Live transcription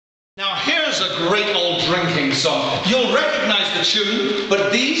is a great old drinking song. You'll recognize the tune,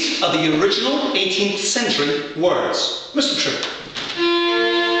 but these are the original 18th century words. Mr. Tripp.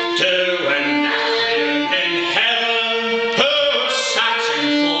 To an anacreon in heaven who sat in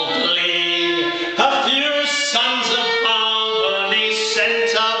full glee, a few sons of harmony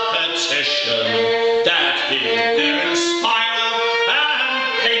sent a petition that he their inspirer and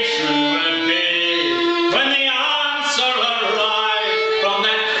patron would be. When the answer arrived from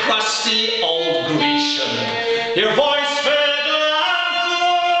that crusty old Grecian, your voice filled and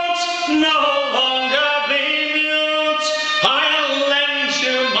flute, no longer be mute. I'll lend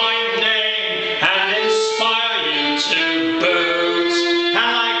you my name and inspire you to boot,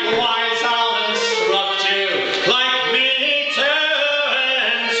 and likewise I'll instruct you like me to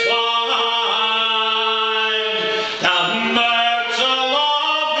entwine the myrtle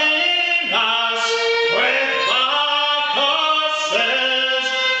of Venus with Bacchus's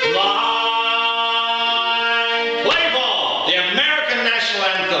line. Play ball, the American National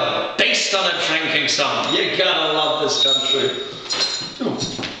Anthem, based on a drinking song. You gotta love this country. Oh, I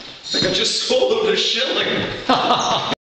think I just swallowed a shilling.